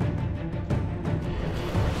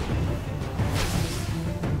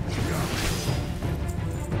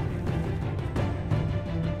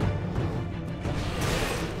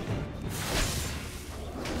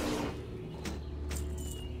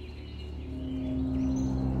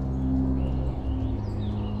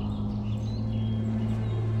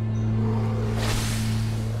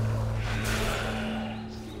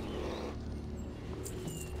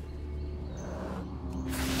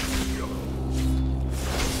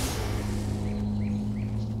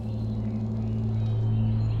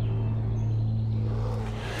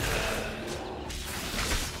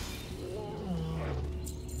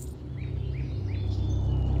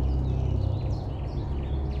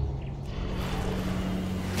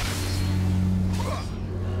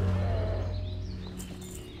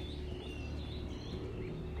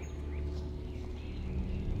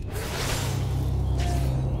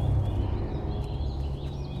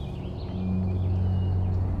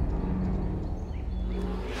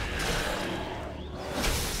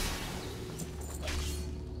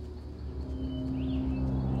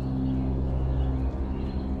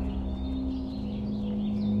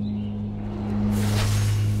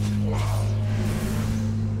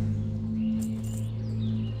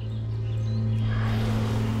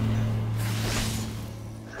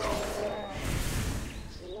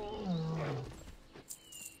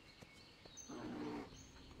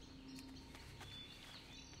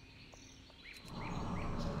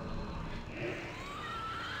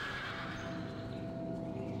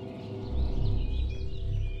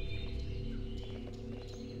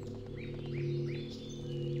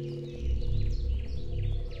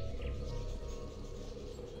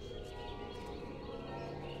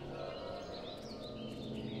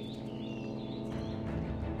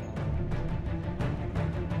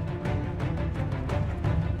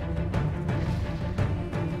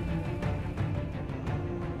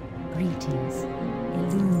 Greetings.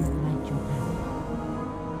 Illuminate your path.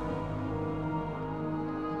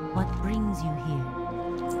 What brings you here?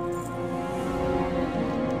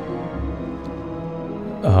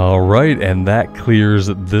 Alright, and that clears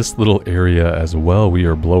this little area as well. We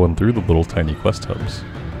are blowing through the little tiny quest hubs.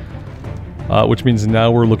 Which means now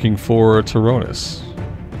we're looking for Tyronis.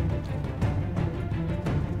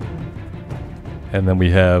 And then we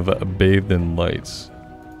have Bathed in Lights.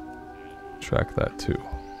 Track that too.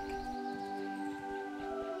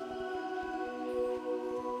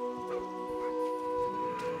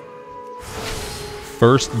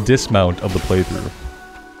 First dismount of the playthrough.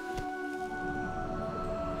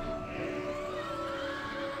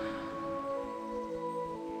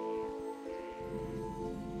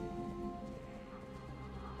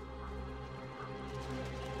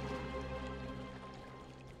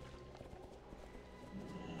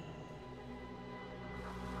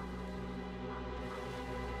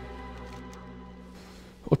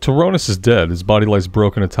 Well, Tyronis is dead. His body lies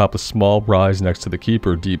broken atop a small rise next to the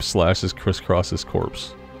Keeper. Deep slashes crisscross his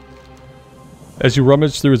corpse. As you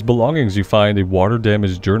rummage through his belongings, you find a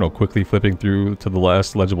water-damaged journal. Quickly flipping through to the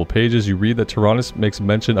last legible pages, you read that Tyronis makes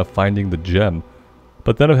mention of finding the gem,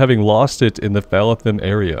 but then of having lost it in the Phalathim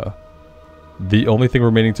area. The only thing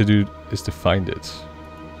remaining to do is to find it.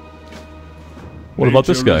 What about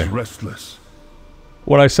this guy? Restless.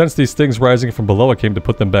 When I sensed these things rising from below, I came to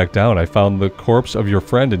put them back down. I found the corpse of your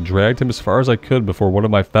friend and dragged him as far as I could before one of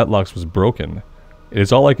my fetlocks was broken. It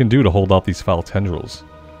is all I can do to hold off these foul tendrils.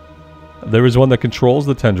 There is one that controls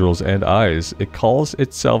the tendrils and eyes. It calls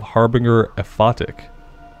itself Harbinger Aphotic.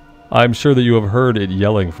 I am sure that you have heard it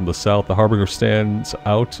yelling from the south. The Harbinger stands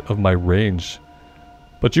out of my range.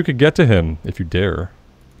 But you could get to him if you dare.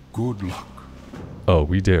 Good luck. Oh,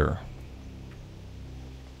 we dare.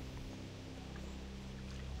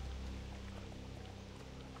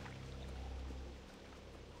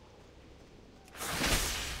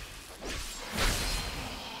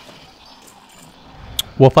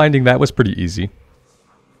 Well, finding that was pretty easy.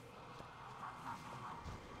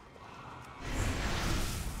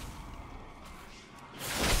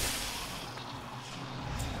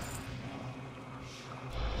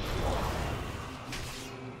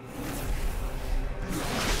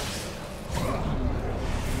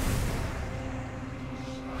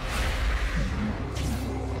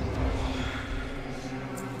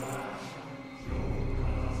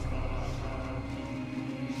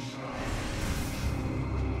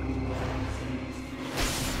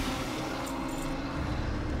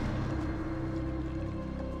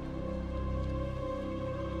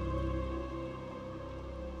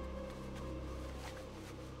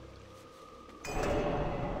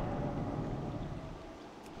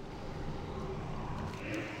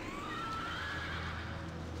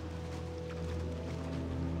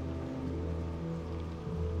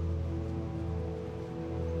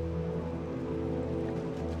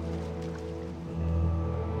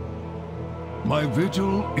 My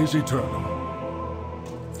vigil is eternal.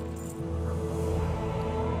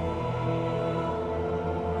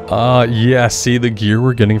 Yeah, see, the gear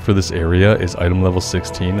we're getting for this area is item level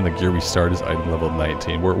 16, and the gear we start is item level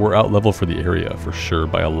 19. We're out level for the area, for sure,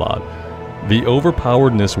 by a lot. The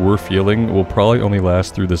overpoweredness we're feeling will probably only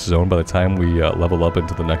last through this zone by the time we level up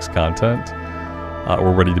into the next content.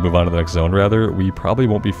 We're ready to move on to the next zone, rather. We probably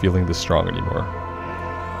won't be feeling this strong anymore.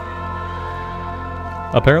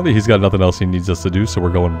 Apparently he's got nothing else he needs us to do, so we're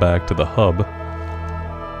going back to the hub.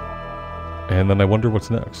 And then I wonder what's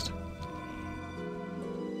next.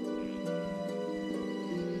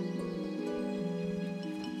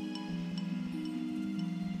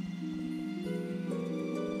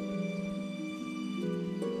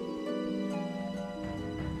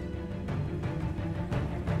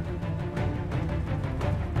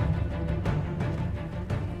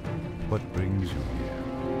 What brings you here?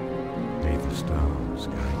 May the stars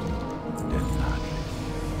guide you, Draenei.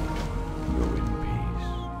 Go in peace.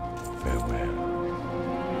 Farewell.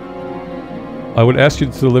 I would ask you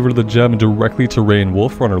to deliver the gem directly to Rain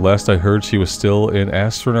Wolfrunner. Last I heard, she was still in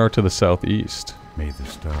Astronar to the southeast. May the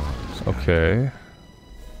stars Okay.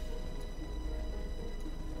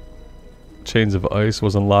 Chains of Ice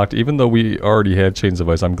was unlocked. Even though we already had Chains of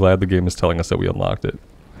Ice, I'm glad the game is telling us that we unlocked it.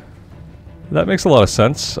 That makes a lot of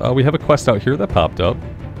sense. We have a quest out here that popped up.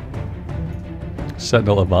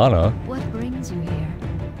 Sentinel Ivana. What brings you here?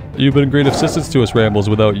 You've been great assistance to us, Rambles.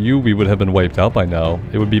 Without you, we would have been wiped out by now.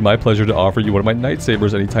 It would be my pleasure to offer you one of my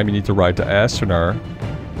lightsabers anytime you need to ride to Astronar.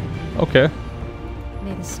 Okay.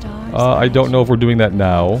 May the stars I don't know if we're doing that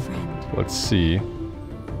now. friend. Let's see.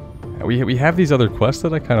 We have these other quests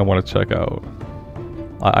that I kind of want to check out.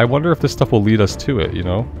 I wonder if this stuff will lead us to it, you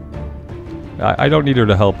know? I don't need her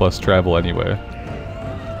to help us travel anyway.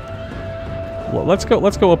 Well, let's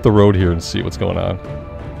go up the road here and see what's going on.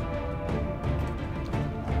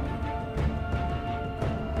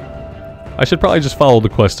 I should probably just follow the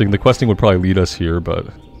questing. The questing would probably lead us here, but...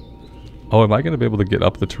 Oh, am I going to be able to get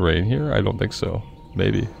up the terrain here? I don't think so.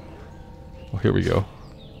 Maybe. Oh, here we go.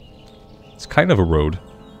 It's kind of a road.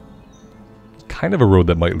 Kind of a road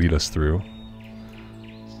that might lead us through.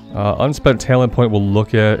 Unspent talent point we'll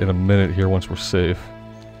look at in a minute here once we're safe.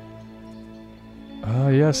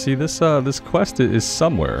 Yeah, see, this quest is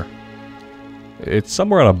somewhere. It's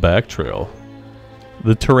somewhere on a back trail.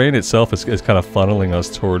 The terrain itself is kind of funneling us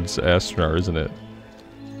towards Astronar, isn't it?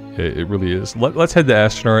 It really is. Let's head to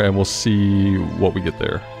Astronar and we'll see what we get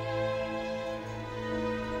there.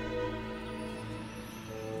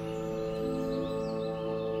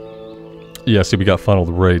 Yeah, see, we got funneled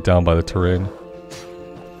right down by the terrain.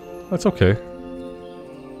 That's okay.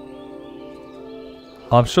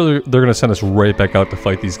 I'm sure they're going to send us right back out to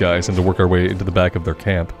fight these guys and to work our way into the back of their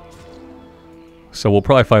camp. So we'll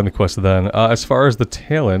probably find the quest then. As far as the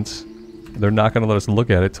talent, they're not going to let us look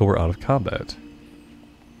at it till we're out of combat.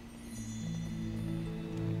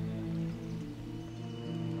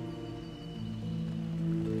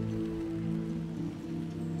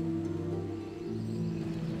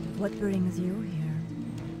 What brings you here?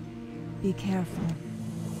 Be careful.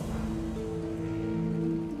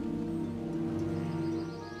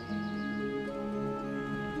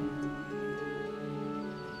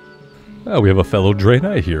 Oh, we have a fellow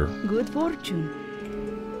Draenei here. Good fortune.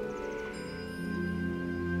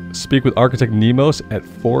 Speak with Architect Nemos at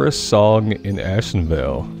Forest Song in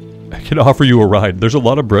Ashenvale. I can offer you a ride. There's a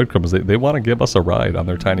lot of breadcrumbs. They want to give us a ride on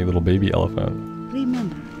their tiny little baby elephant.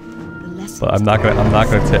 Remember the lesson. But I'm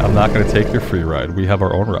not gonna take your free ride. We have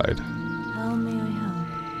our own ride. How may I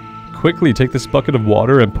help? Quickly, take this bucket of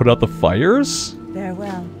water and put out the fires?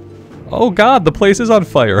 Farewell. Oh god, the place is on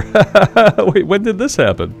fire. Wait, when did this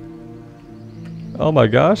happen? Oh my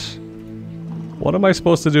gosh. What am I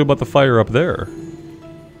supposed to do about the fire up there?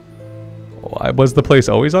 Was the place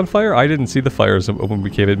always on fire? I didn't see the fires when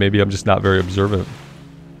we came in. Maybe I'm just not very observant.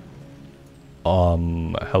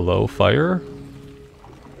 Hello, fire?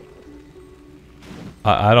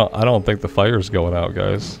 I don't think the fire's going out,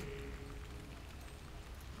 guys.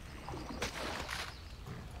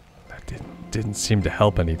 That didn't seem to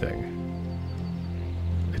help anything.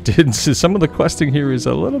 It didn't. Some of the questing here is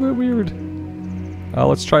a little bit weird.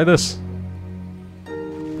 Let's try this.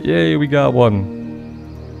 Yay, we got one.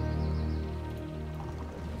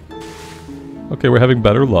 Okay, we're having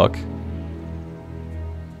better luck.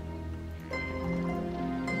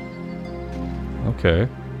 Okay.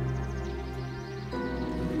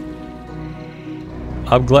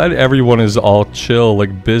 I'm glad everyone is all chill,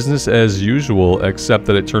 like business as usual, except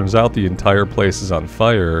that it turns out the entire place is on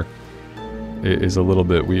fire. It is a little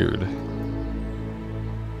bit weird.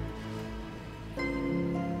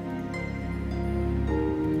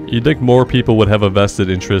 You'd think more people would have a vested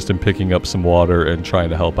interest in picking up some water and trying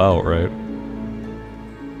to help out, right?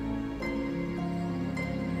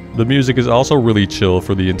 The music is also really chill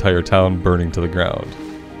for the entire town burning to the ground.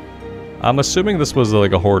 I'm assuming this was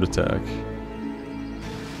like a horde attack.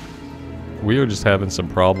 We are just having some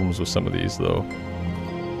problems with some of these though.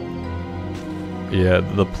 Yeah,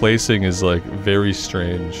 the placing is like very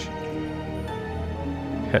strange.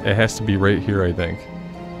 It has to be right here, I think.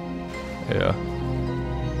 Yeah.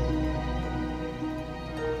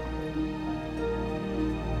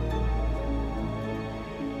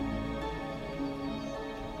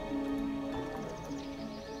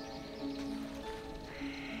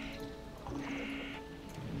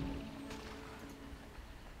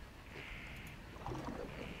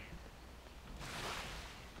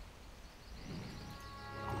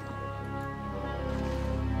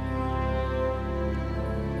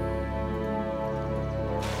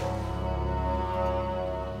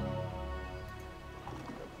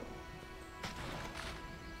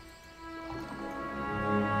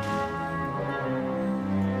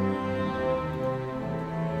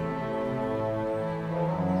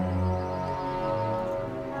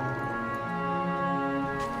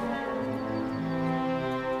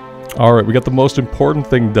 Alright, we got the most important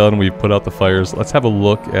thing done. We've put out the fires. Let's have a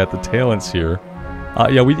look at the talents here.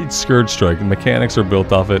 Yeah, we need Scourge Strike. The mechanics are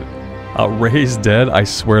built off it. Raise Dead, I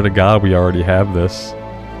swear to God, we already have this.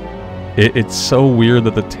 It's so weird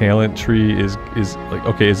that the talent tree is like,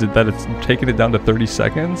 okay, is it that it's taking it down to 30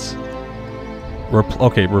 seconds?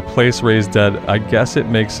 Okay, replace Raise Dead. I guess it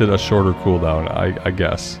makes it a shorter cooldown, I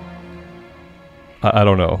guess. I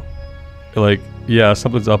don't know. Like, yeah,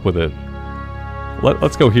 something's up with it.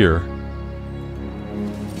 Let's go here.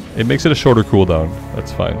 It makes it a shorter cooldown.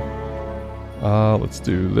 That's fine. Let's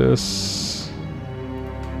do this.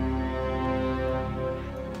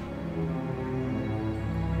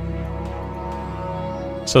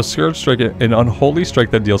 So Scourge Strike, an unholy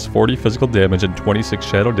strike that deals 40 physical damage and 26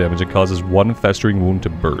 shadow damage and causes 1 festering wound to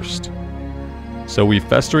burst. So we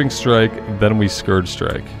Festering Strike, then we Scourge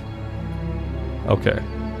Strike. Okay.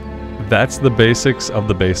 That's the basics of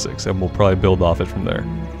the basics, and we'll probably build off it from there.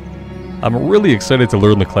 I'm really excited to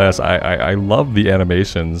learn the class. I love the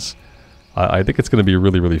animations. I think it's going to be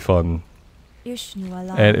really, really fun.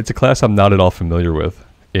 And it's a class I'm not at all familiar with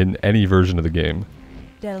in any version of the game.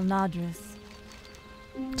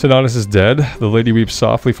 Tananis is dead. The lady weeps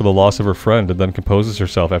softly for the loss of her friend and then composes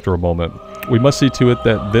herself after a moment. We must see to it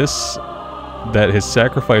that his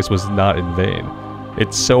sacrifice was not in vain.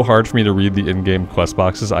 It's so hard for me to read the in-game quest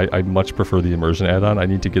boxes. I much prefer the immersion add-on. I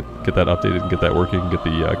need to get that updated and get that working and get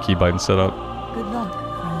the keybind set up. Good luck,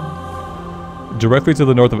 friend. Directly to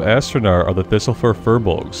the north of Astranar are the Thistlefur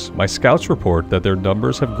Furbolgs. My scouts report that their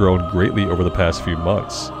numbers have grown greatly over the past few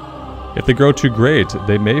months. If they grow too great,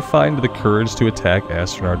 they may find the courage to attack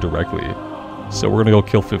Astranar directly. So we're gonna go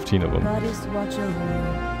kill 15 of them. Goddess, watch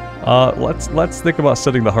over you. Let's think about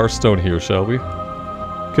setting the Hearthstone here, shall we?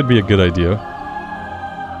 Could be a good idea.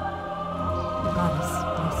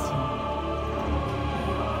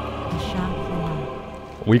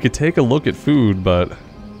 We could take a look at food, but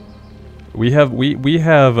we have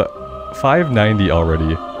 590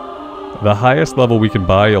 already. The highest level we can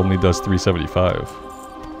buy only does 375.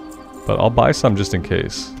 But I'll buy some just in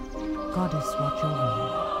case. Goddess, watch over you.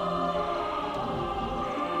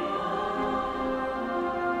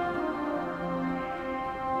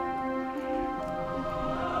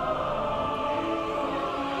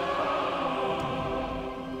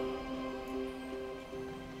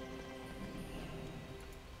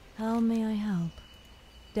 How may I help?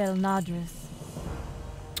 Del Nadris.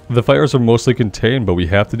 The fires are mostly contained, but we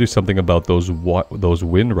have to do something about those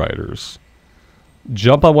Wind Riders.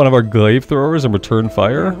 Jump on one of our glaive throwers and return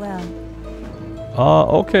fire? Farewell.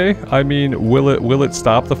 Okay. I mean, will it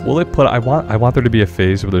stop the... Will it put... I want there to be a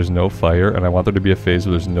phase where there's no fire, and I want there to be a phase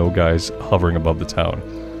where there's no guys hovering above the town.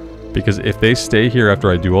 Because if they stay here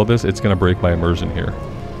after I do all this, it's going to break my immersion here.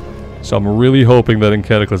 So I'm really hoping that in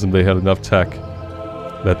Cataclysm they had enough tech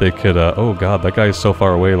that they could... oh god, that guy is so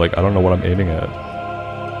far away, like, I don't know what I'm aiming at.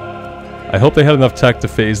 I hope they had enough tech to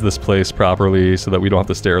phase this place properly so that we don't have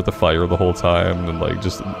to stare at the fire the whole time and, like,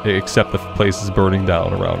 just accept the place is burning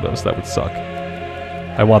down around us. That would suck.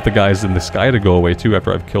 I want the guys in the sky to go away, too,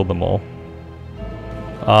 after I've killed them all.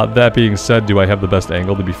 That being said, do I have the best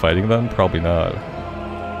angle to be fighting them? Probably not.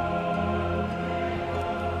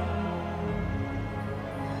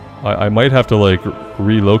 I might have to, like,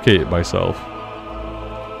 relocate myself.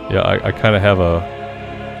 Yeah, I kind of have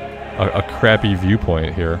a crappy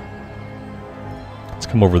viewpoint here. Let's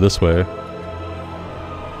come over this way.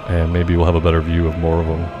 And maybe we'll have a better view of more of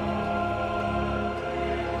them.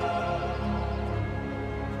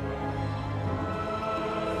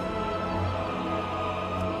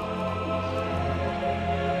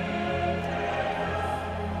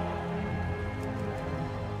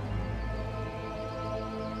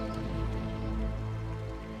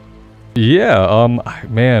 Yeah,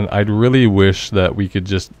 man, I'd really wish that we could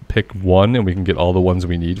just pick one and we can get all the ones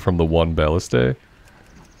we need from the one Balliste.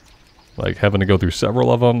 Like, having to go through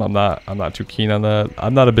several of them, I'm not too keen on that.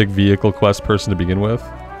 I'm not a big vehicle quest person to begin with.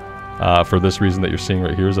 For this reason that you're seeing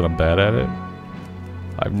right here is that I'm bad at it.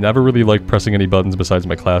 I've never really liked pressing any buttons besides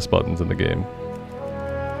my class buttons in the game.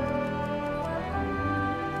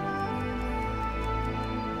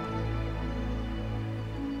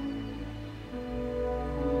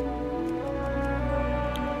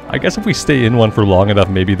 I guess if we stay in one for long enough,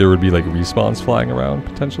 maybe there would be like respawns flying around,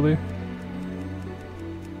 potentially.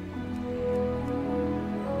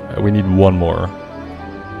 We need one more.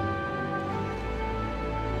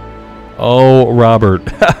 Oh, Robert.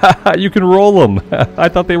 You can roll them. I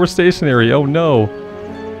thought they were stationary. Oh, no.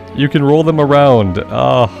 You can roll them around.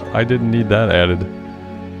 Oh, I didn't need that added.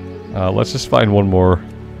 Let's just find one more.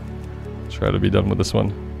 Try to be done with this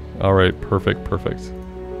one. All right, perfect, perfect.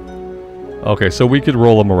 Okay, so we could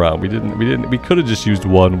roll them around. We could have just used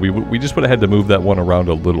one. We just would have had to move that one around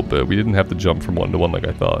a little bit. We didn't have to jump from one to one like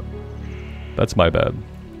I thought. That's my bad.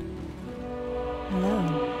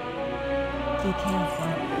 Hello. Be careful.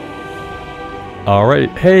 Alright,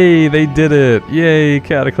 hey, they did it! Yay,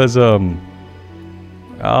 Cataclysm!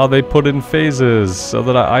 Oh, they put in phases so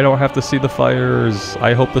that I don't have to see the fires.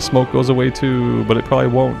 I hope the smoke goes away too, but it probably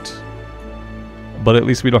won't. But at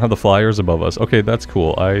least we don't have the flyers above us. Okay, that's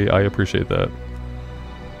cool. I appreciate that.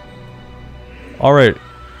 Alright,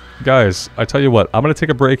 guys, I tell you what, I'm going to take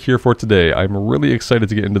a break here for today. I'm really excited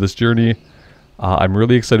to get into this journey. I'm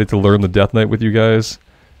really excited to learn the Death Knight with you guys.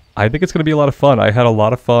 I think it's going to be a lot of fun. I had a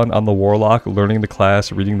lot of fun on the Warlock, learning the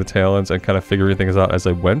class, reading the talents, and kind of figuring things out as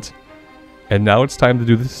I went. And now it's time to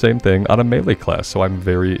do the same thing on a melee class, so I'm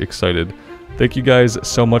very excited. Thank you guys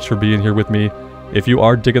so much for being here with me. If you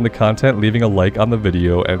are digging the content, leaving a like on the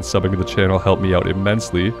video and subbing to the channel help me out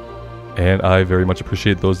immensely, and I very much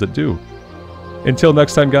appreciate those that do. Until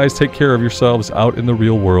next time, guys, take care of yourselves out in the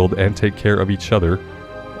real world and take care of each other,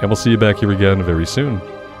 and we'll see you back here again very soon.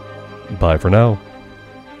 Bye for now.